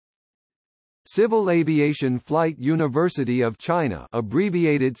Civil Aviation Flight University of China,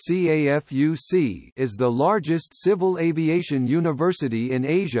 abbreviated CAFUC, is the largest civil aviation university in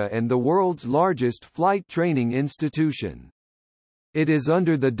Asia and the world's largest flight training institution. It is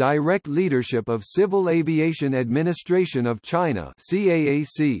under the direct leadership of Civil Aviation Administration of China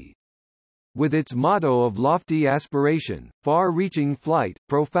 (CAAC). With its motto of lofty aspiration, far-reaching flight,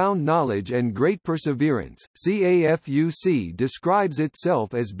 profound knowledge and great perseverance, CAFUC describes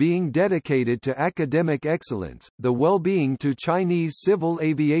itself as being dedicated to academic excellence, the well-being to Chinese civil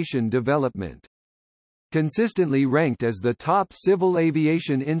aviation development. Consistently ranked as the top civil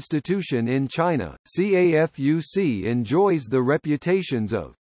aviation institution in China, CAFUC enjoys the reputations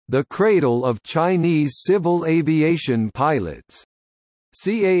of the cradle of Chinese civil aviation pilots.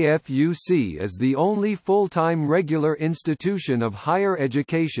 CAFUC is the only full-time regular institution of higher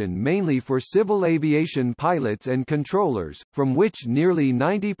education mainly for civil aviation pilots and controllers, from which nearly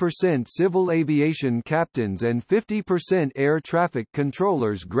 90% civil aviation captains and 50% air traffic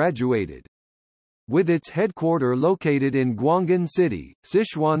controllers graduated. With its headquarters located in Guanghan City,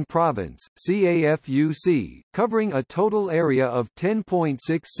 Sichuan Province, CAFUC, covering a total area of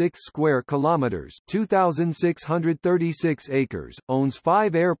 10.66 square kilometers (2,636 acres), owns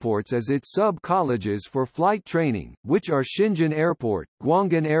 5 airports as its sub-colleges for flight training, which are Shenzhen Airport,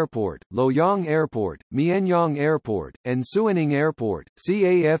 Guanghan Airport, Luoyang Airport, Mianyang Airport, and Suining Airport.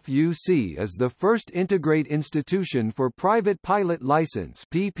 CAFUC is the first integrate institution for private pilot license,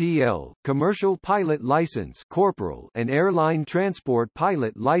 commercial pilot license corporal, and airline transport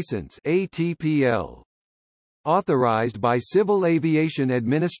pilot license ATPL. Authorized by Civil Aviation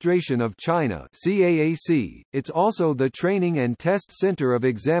Administration of China (CAAC), it's also the training and test center of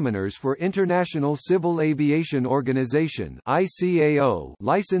examiners for International Civil Aviation Organization (ICAO)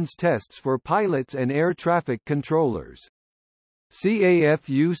 license tests for pilots and air traffic controllers.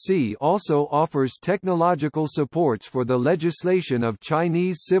 CAFUC also offers technological supports for the legislation of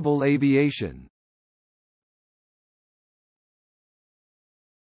Chinese civil aviation.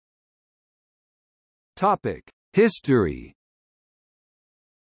 History.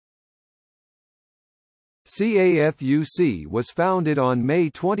 CAFUC was founded on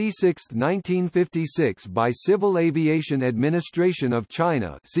May 26, 1956 by Civil Aviation Administration of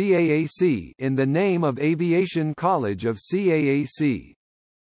China (CAAC) in the name of Aviation College of CAAC.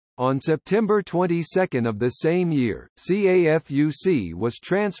 On September 22 of the same year, CAFUC was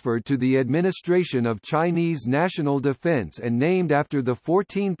transferred to the Administration of Chinese National Defense and named after the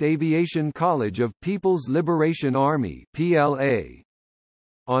 14th Aviation College of People's Liberation Army (PLA).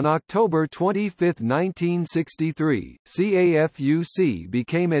 On October 25, 1963, CAFUC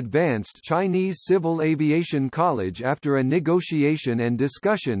became Advanced Chinese Civil Aviation College after a negotiation and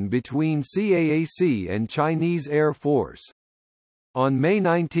discussion between CAAC and Chinese Air Force. On May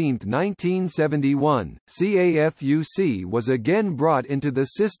 19, 1971, CAFUC was again brought into the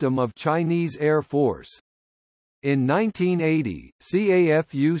system of Chinese Air Force. In 1980,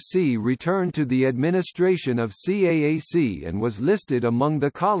 CAFUC returned to the administration of CAAC and was listed among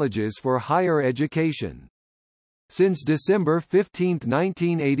the colleges for higher education. Since December 15,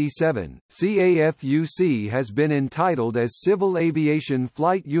 1987, CAFUC has been entitled as Civil Aviation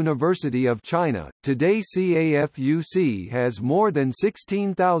Flight University of China. Today CAFUC has more than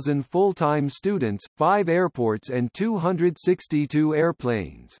 16,000 full-time students, 5 airports and 262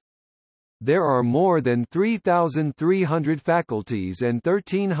 airplanes. There are more than 3,300 faculties and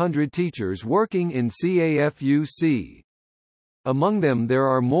 1,300 teachers working in CAFUC. Among them there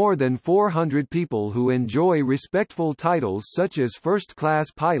are more than 400 people who enjoy respectful titles such as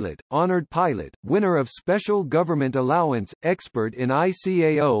First-Class Pilot, Honored Pilot, Winner of Special Government Allowance, Expert in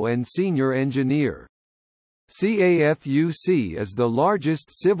ICAO and Senior Engineer. CAFUC is the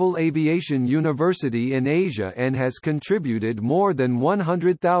largest civil aviation university in Asia and has contributed more than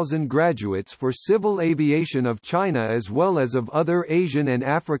 100,000 graduates for civil aviation of China as well as of other Asian and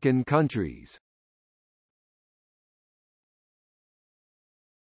African countries.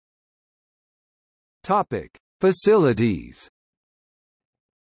 Topic: Facilities.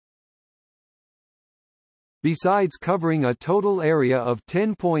 Besides covering a total area of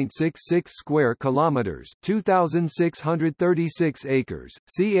 10.66 square kilometers (2,636 acres),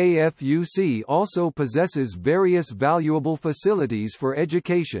 CAFUC also possesses various valuable facilities for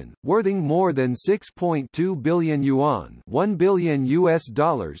education, worth more than 6.2 billion yuan ($1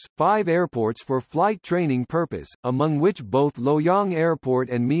 billion), 5 airports for flight training purpose, among which both Luoyang Airport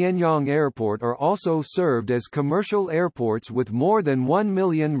and Mianyang Airport are also served as commercial airports with more than 1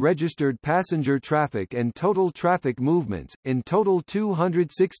 million registered passenger traffic and total total traffic movements, in total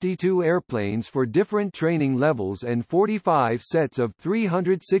 262 airplanes for different training levels and 45 sets of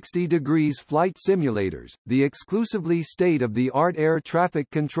 360 degrees flight simulators, the exclusively state-of-the-art air traffic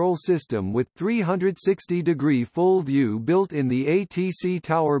control system with 360-degree full view built in the ATC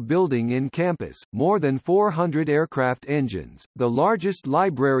Tower building in campus, more than 400 aircraft engines, the largest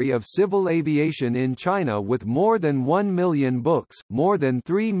library of civil aviation in China with more than 1 million books, more than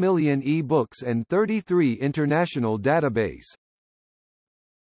 3 million e-books and 33 international database.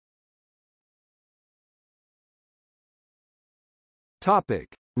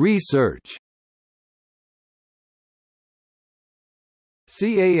 Topic: Research.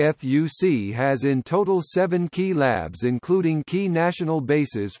 CAFUC has in total 7 key labs including key national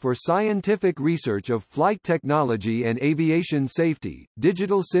bases for scientific research of flight technology and aviation safety,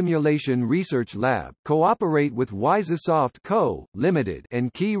 Digital Simulation Research Lab cooperate with Wisesoft Co., Ltd.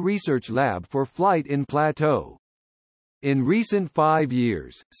 and Key Research Lab for Flight in Plateau. In recent 5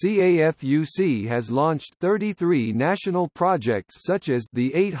 years, CAFUC has launched 33 national projects such as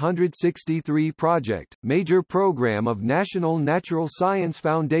the 863 Project, Major Program of National Natural Science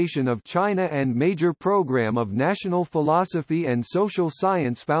Foundation of China and Major Program of National Philosophy and Social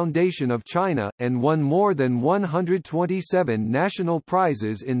Science Foundation of China, and won more than 127 national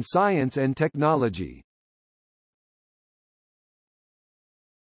prizes in science and technology.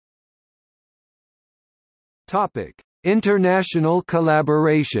 Topic: International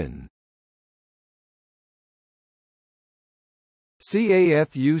collaboration.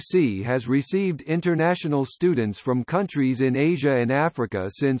 CAFUC has received international students from countries in Asia and Africa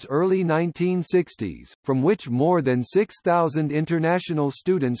since early 1960s, from which more than 6,000 international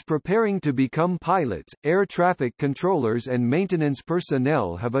students preparing to become pilots, air traffic controllers and maintenance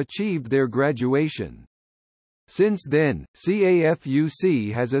personnel have achieved their graduation. Since then,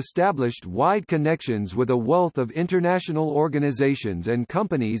 CAFUC has established wide connections with a wealth of international organizations and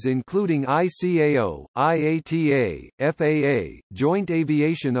companies including ICAO, IATA, FAA, Joint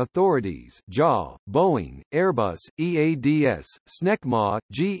Aviation Authorities (JAA), Boeing, Airbus, EADS, SNECMA,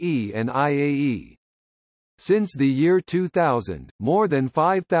 GE and IAE. Since the year 2000, more than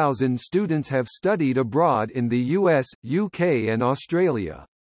 5,000 students have studied abroad in the US, UK and Australia.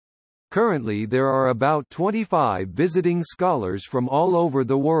 Currently there are about 25 visiting scholars from all over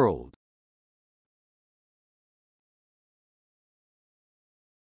the world.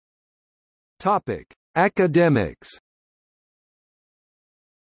 Topic: Academics.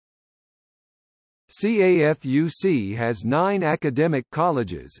 CAFUC has 9 academic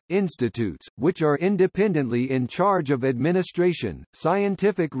colleges, institutes, which are independently in charge of administration,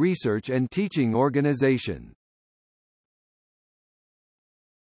 scientific research and teaching organization.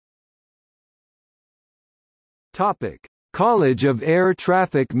 Topic: College of Air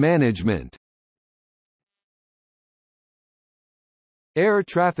Traffic Management. Air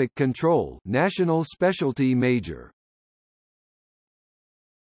Traffic Control, National Specialty Major.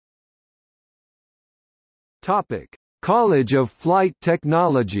 Topic: College of Flight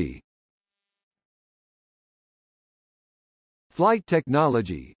Technology. Flight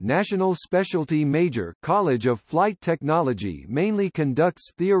Technology, National Specialty Major College of Flight Technology mainly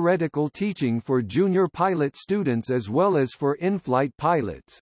conducts theoretical teaching for junior pilot students as well as for in-flight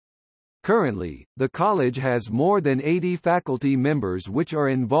pilots. Currently, the college has more than 80 faculty members which are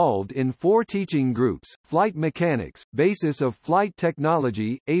involved in 4 teaching groups: flight mechanics, basis of flight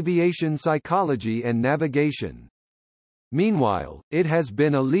technology, aviation psychology and navigation. Meanwhile, it has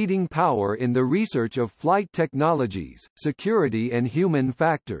been a leading power in the research of flight technologies, security and human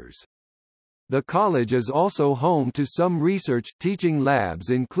factors. The college is also home to some research teaching labs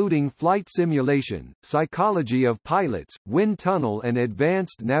including flight simulation, psychology of pilots, wind tunnel and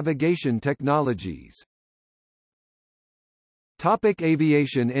advanced navigation technologies. Topic: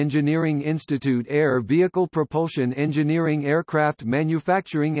 Aviation Engineering Institute, Air Vehicle Propulsion Engineering, Aircraft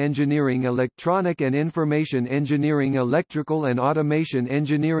Manufacturing Engineering, Electronic and Information Engineering, Electrical and Automation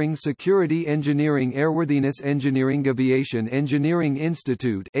Engineering, Security Engineering, Airworthiness Engineering. Aviation Engineering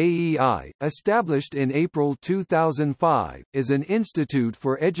Institute (AEI), established in April 2005, is an institute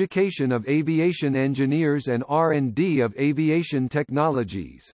for education of aviation engineers and R&D of aviation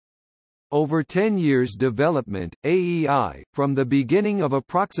technologies. Over 10 years development, AEI, from the beginning of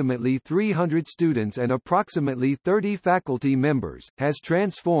approximately 300 students and approximately 30 faculty members, has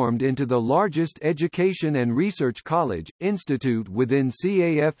transformed into the largest education and research college, institute within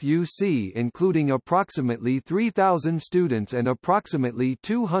CAFUC, including approximately 3,000 students and approximately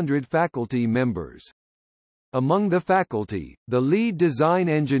 200 faculty members. Among the faculty, the lead design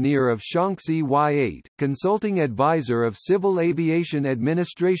engineer of Shaanxi Y8, consulting advisor of Civil Aviation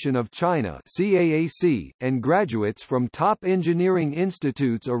Administration of China (CAAC), and graduates from top engineering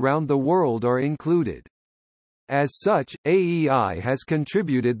institutes around the world are included. As such, AEI has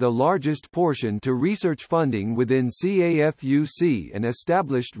contributed the largest portion to research funding within CAFUC and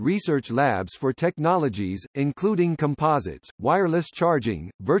established research labs for technologies, including composites, wireless charging,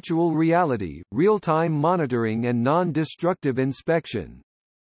 virtual reality, real-time monitoring and non-destructive inspection.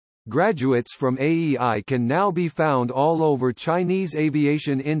 Graduates from AEI can now be found all over Chinese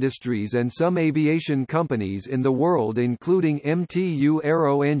aviation industries and some aviation companies in the world including MTU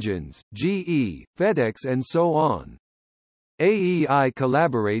Aero Engines, GE, FedEx and so on. AEI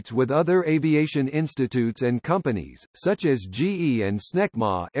collaborates with other aviation institutes and companies, such as GE and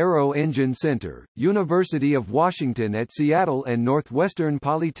SNECMA Aero Engine Center, University of Washington at Seattle and Northwestern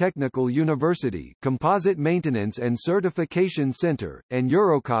Polytechnical University Composite Maintenance and Certification Center, and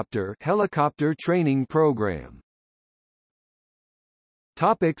Eurocopter Helicopter Training Program.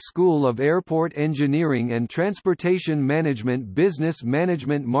 Topic: School of Airport Engineering and Transportation Management, Business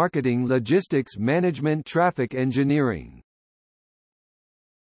Management, Marketing, Logistics Management, Traffic Engineering.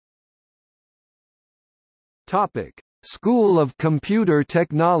 Topic: School of Computer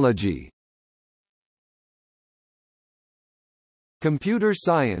Technology, Computer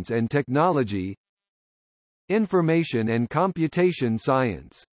Science and Technology, Information and Computation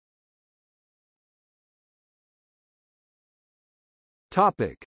Science.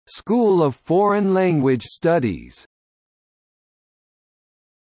 Topic: School of Foreign Language Studies,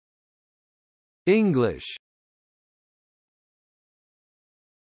 English.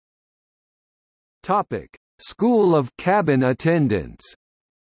 Topic: School of Cabin Attendants,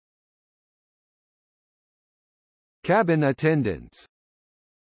 Cabin Attendants.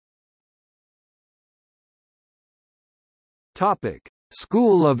 Topic: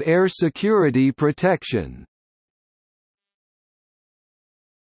 School of Air Security Protection,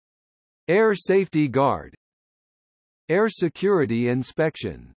 Air Safety Guard, Air Security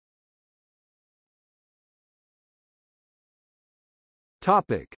Inspection.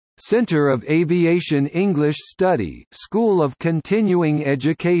 Topic: Center of Aviation English Study, School of Continuing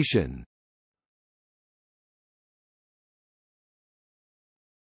Education.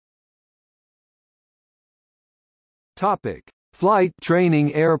 Topic: Flight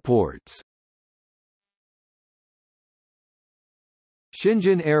Training Airports,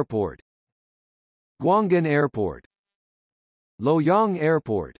 Shenzhen Airport, Guangan Airport, Luoyang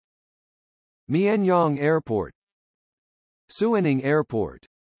Airport, Mianyang Airport, Suining Airport.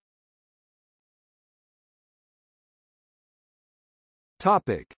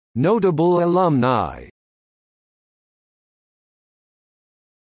 Topic: Notable alumni.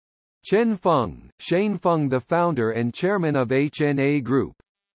 Chen Feng, Shane Feng, the founder and chairman of HNA Group.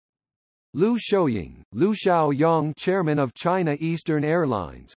 Lu Xiaoying, Lu Xiaoyang, chairman of China Eastern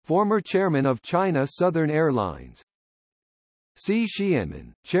Airlines, former chairman of China Southern Airlines. Xi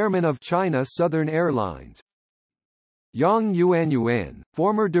Xianmin, chairman of China Southern Airlines. Yang Yuanyuan,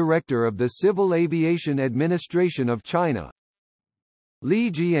 former director of the Civil Aviation Administration of China.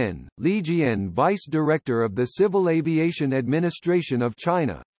 Li Jian, vice director of the Civil Aviation Administration of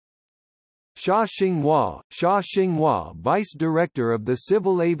China. Xia Xinghua, vice director of the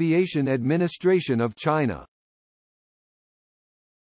Civil Aviation Administration of China.